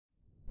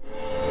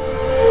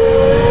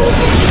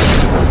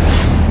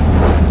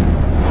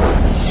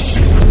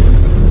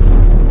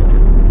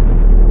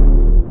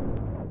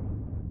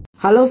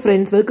Hello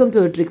friends, welcome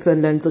to Edutricks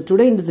and Learn. So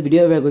today in this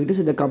video we are going to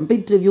see the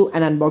complete review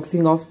and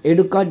unboxing of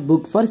Educart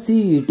book for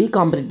CUET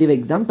competitive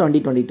exam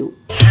 2022.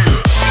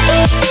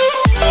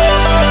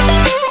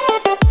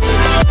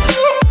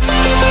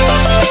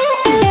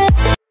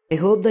 I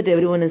hope that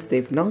everyone is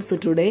safe now. So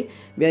today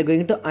we are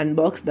going to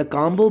unbox the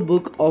combo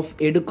book of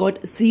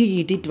Educart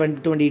CUET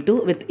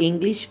 2022 with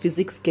English,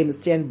 Physics,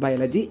 Chemistry and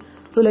Biology.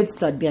 So let's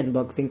start the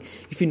unboxing.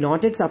 If you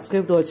not yet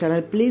subscribed to our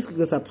channel, please click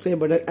the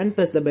subscribe button and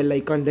press the bell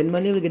icon. Then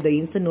you will get the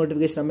instant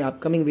notification of my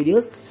upcoming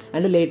videos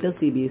and the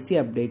latest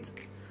CBSE updates.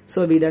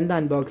 So we done the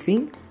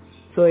unboxing.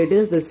 So it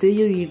is the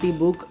CUET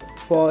book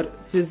for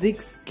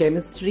Physics,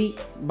 Chemistry,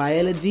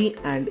 Biology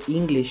and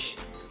English.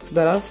 So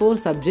there are 4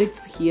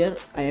 subjects here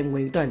I am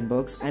going to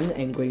unbox and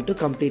I am going to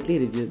completely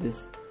review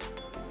this.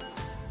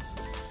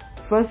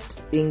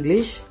 First,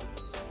 English.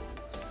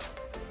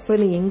 So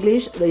in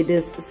English, it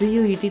is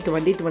CUET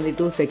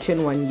 2022 section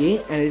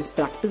 1A and it's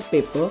practice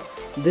paper.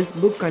 This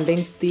book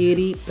contains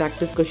theory,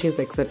 practice questions,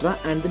 etc.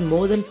 and then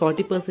more than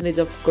 40%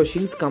 of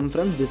questions come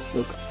from this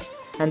book.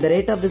 And the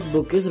rate of this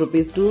book is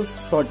Rs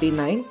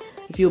 249.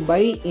 If you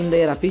buy in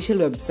their official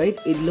website,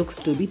 it looks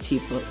to be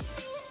cheaper.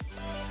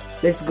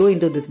 Let's go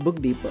into this book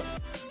deeper.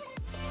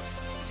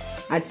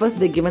 At first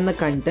they given the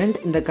content.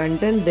 In the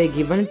content they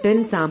given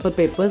 10 sample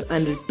papers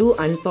and 2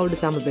 unsolved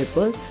sample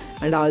papers,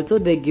 and also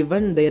they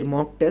given their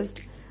mock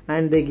test,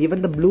 and they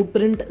given the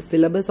blueprint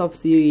syllabus of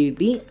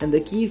CUET and the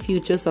key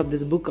features of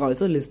this book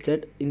also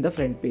listed in the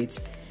front page.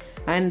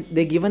 And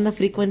they given the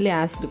frequently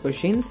asked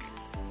questions,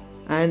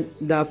 and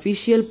the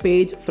official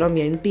page from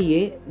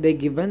NTA they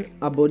given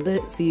about the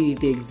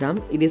CUET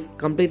exam. It is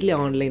completely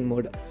online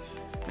mode,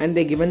 and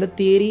they given the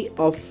theory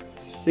of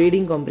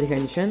reading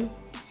comprehension.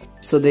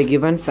 So they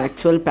given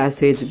factual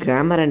passage,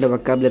 grammar and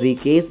vocabulary,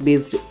 case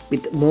based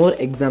with more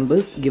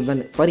examples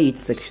given for each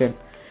section.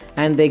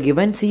 And they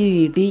given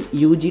CUET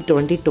UG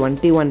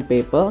 2021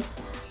 paper,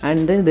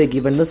 and then they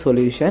given the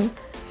solution.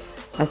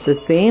 As the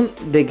same,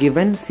 they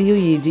given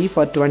CUEG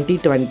for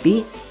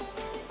 2020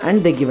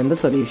 and they given the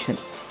solution.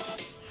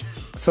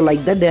 So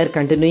like that they are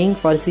continuing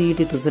for CUET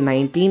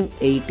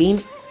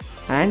 2019-18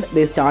 and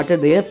they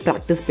started their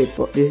practice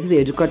paper. This is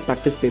Educart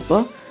practice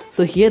paper.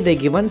 So here they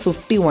given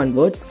 51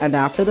 words, and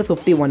after the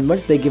 51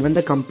 words they given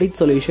the complete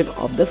solution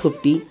of the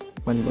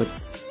 51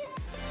 words.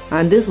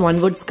 And this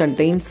 1 words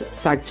contains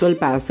factual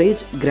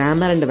passage,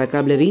 grammar and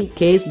vocabulary,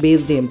 case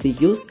based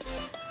MCQs,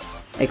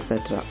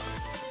 etc.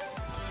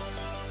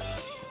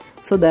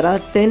 So there are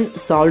 10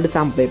 solved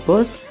sample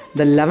papers.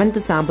 The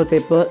 11th sample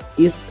paper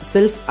is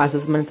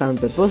self-assessment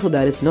sample paper, so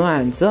there is no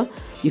answer.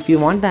 If you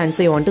want the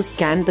answer, you want to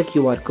scan the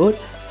QR code.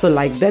 So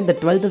like that, the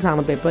 12th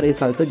sample paper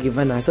is also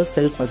given as a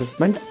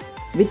self-assessment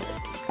with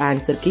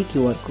answer key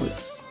QR code.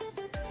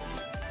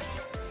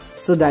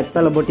 So that's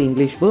all about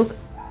English book.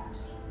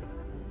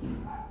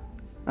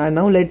 And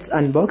now let's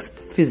unbox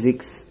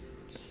Physics.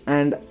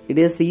 And it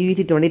is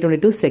CUET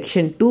 2022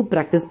 section 2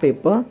 practice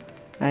paper.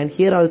 And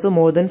here also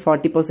more than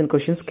 40%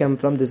 questions come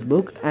from this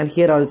book. And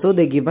here also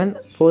they given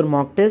 4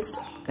 mock tests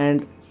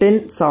and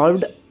 10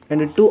 solved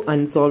and 2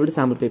 unsolved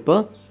sample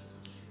paper.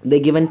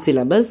 They given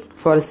syllabus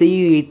for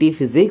CUET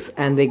Physics,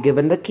 and they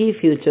given the key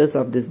features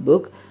of this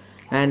book.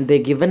 And they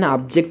given an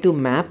objective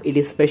map. It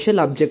is special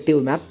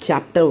objective map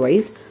chapter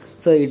wise.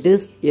 So it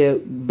is a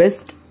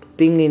best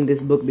thing in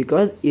this book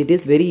because it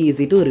is very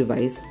easy to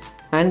revise.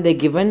 And they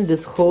given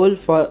this whole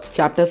for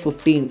chapter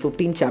 15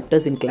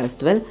 chapters in class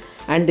 12,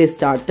 and they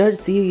started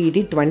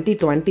CUET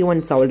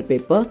 2021 solved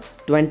paper,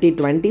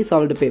 2020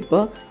 solved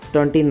paper,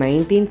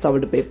 2019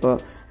 solved paper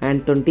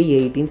and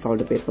 2018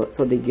 solved paper.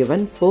 So they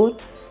given 4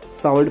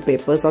 solved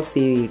papers of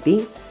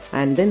CUET,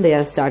 and then they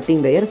are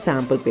starting their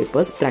sample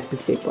papers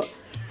practice paper.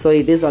 So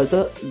it is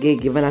also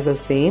given as the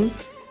same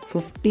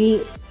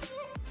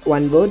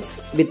 51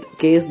 words with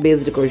case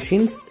based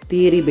questions,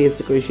 theory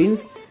based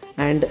questions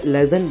and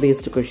lesson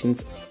based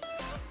questions.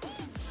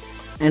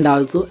 And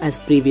also as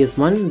previous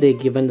one, they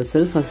given the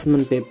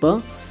self-assessment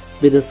paper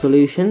with the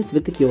solutions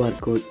with the QR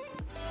code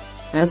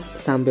as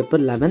sample paper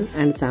 11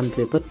 and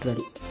sample paper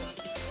 12.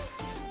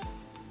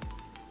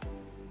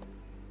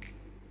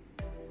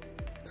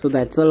 So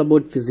that's all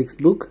about physics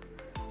book.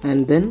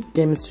 And then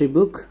chemistry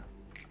book.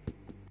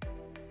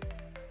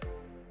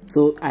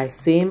 So as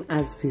same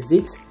as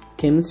physics,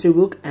 chemistry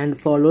book and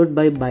followed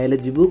by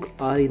biology book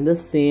are in the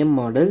same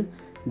model.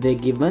 They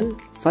given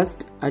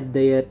first at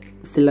their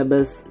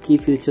syllabus, key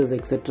features,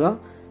 etc.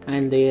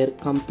 and their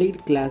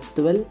complete class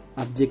 12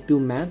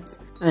 objective maps,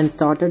 and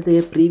started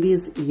their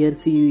previous year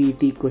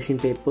CUET question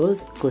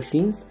papers,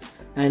 questions,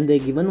 and they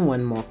given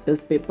 1 mock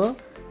test paper,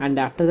 and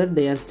after that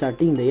they are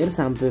starting their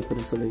sample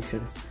paper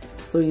solutions.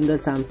 So in the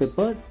sample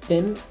paper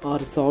 10 are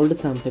solved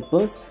sample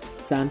papers,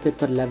 sample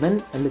paper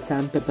 11 and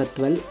sample paper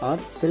 12 are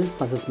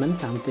self-assessment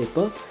sample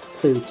paper,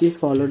 so which is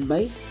followed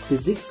by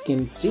physics,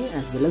 chemistry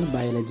as well as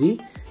biology.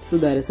 So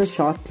there is a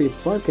short clip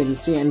for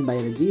chemistry and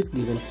biology is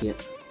given here.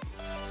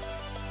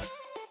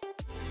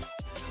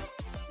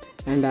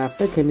 And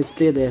after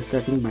chemistry they are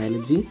starting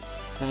biology,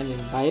 and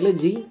in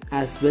biology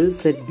as well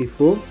said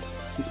before,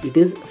 It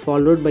is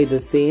followed by the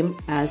same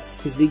as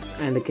physics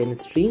and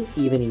chemistry,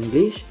 even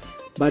English.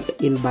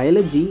 But in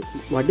biology,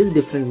 what is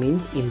different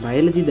means in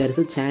biology there is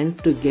a chance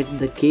to get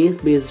the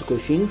case based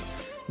questions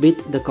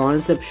with the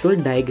conceptual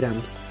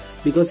diagrams,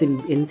 because in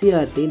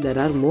NCERT there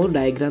are more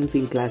diagrams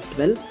in class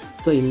 12.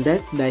 So in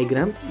that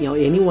diagram,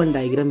 any one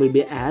diagram will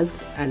be asked,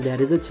 and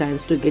there is a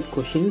chance to get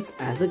questions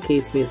as a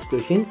case based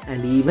questions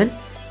and even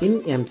in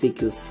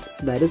MCQs.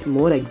 So there is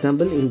more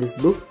example in this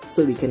book,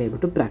 so we can able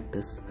to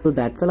practice. So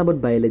that's all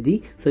about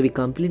biology. So we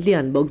completely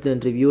unboxed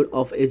and reviewed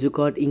of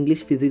Educart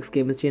English, Physics,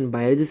 Chemistry and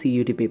Biology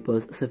CUET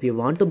papers. So if you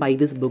want to buy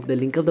this book, the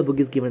link of the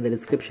book is given in the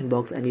description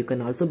box, and you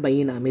can also buy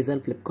in Amazon,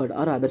 Flipkart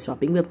or other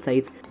shopping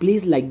websites.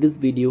 Please like this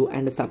video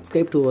and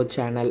subscribe to our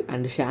channel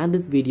and share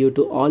this video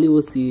to all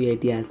your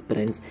CUET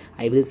aspirants.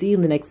 I will see you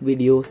in the next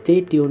video.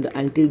 Stay tuned.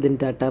 Until then,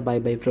 tata, bye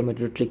bye from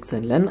Edutricks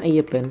and Learn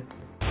Ayyappan.